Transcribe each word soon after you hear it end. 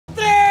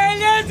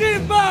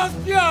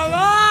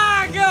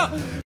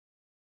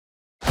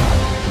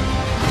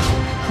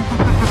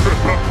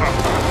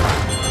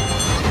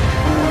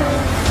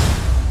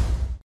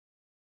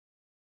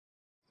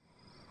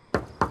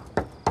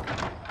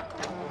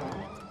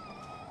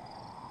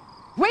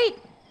Wait!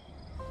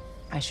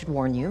 I should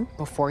warn you,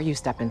 before you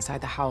step inside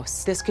the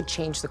house, this could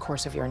change the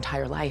course of your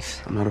entire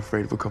life. I'm not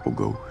afraid of a couple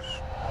ghosts.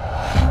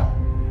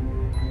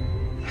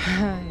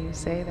 You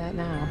say that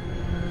now.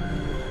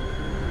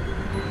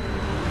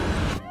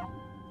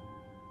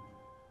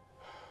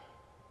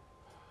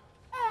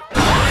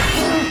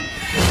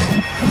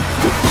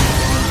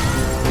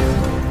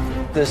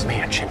 This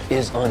mansion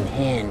is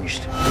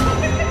unhinged.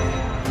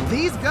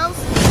 These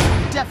ghosts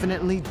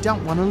definitely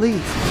don't want to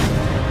leave.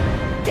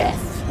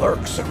 Death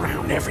lurks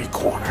around every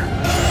corner.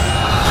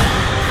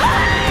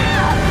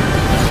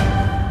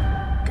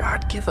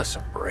 God, give us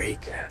a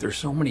break. There's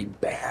so many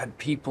bad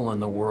people in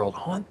the world.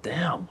 Haunt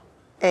them.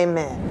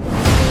 Amen.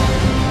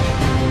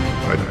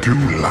 I do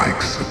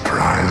like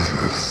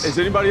surprises. Is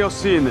anybody else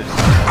seeing this?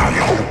 I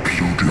hope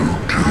you do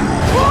too.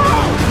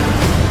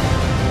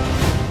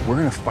 We're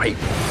gonna fight,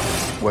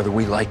 whether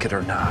we like it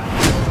or not.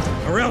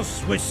 Or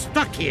else we're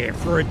stuck here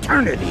for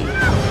eternity.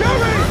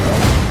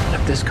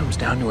 If this comes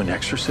down to an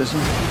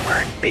exorcism,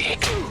 we're in big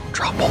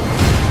trouble.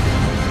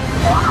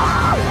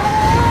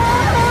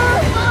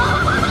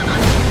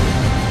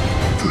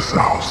 This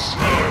house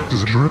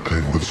is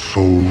dripping with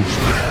souls,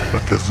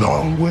 but there's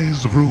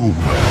always room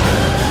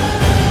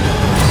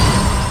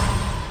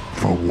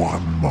for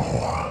one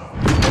more.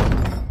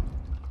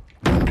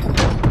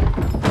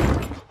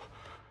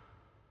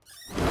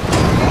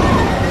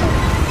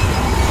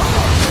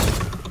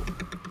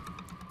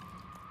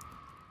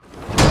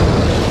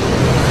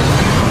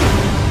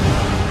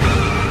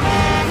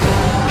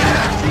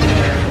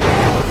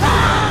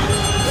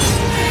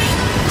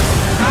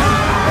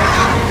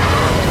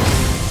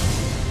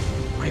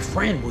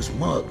 Friend was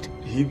mugged.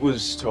 He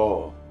was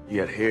tall. He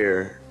had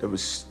hair that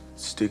was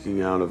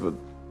sticking out of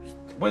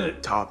a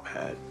top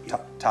hat.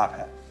 Top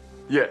hat.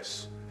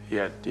 Yes. He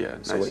had,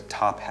 So nice. a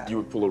top hat. You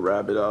would pull a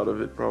rabbit out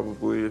of it,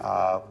 probably.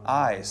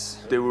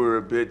 Eyes. They were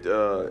a bit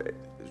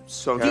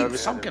sunken. Deep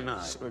sunken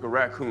eyes. Like a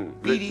raccoon.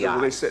 Beady They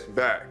eyes. set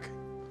back.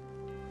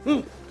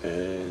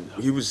 And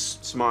he was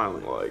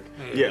smiling like,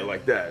 yeah,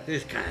 like that.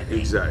 This kind of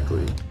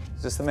Exactly.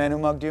 Is this the man who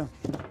mugged you?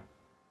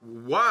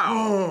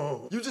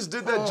 Wow. You just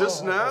did that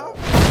just now?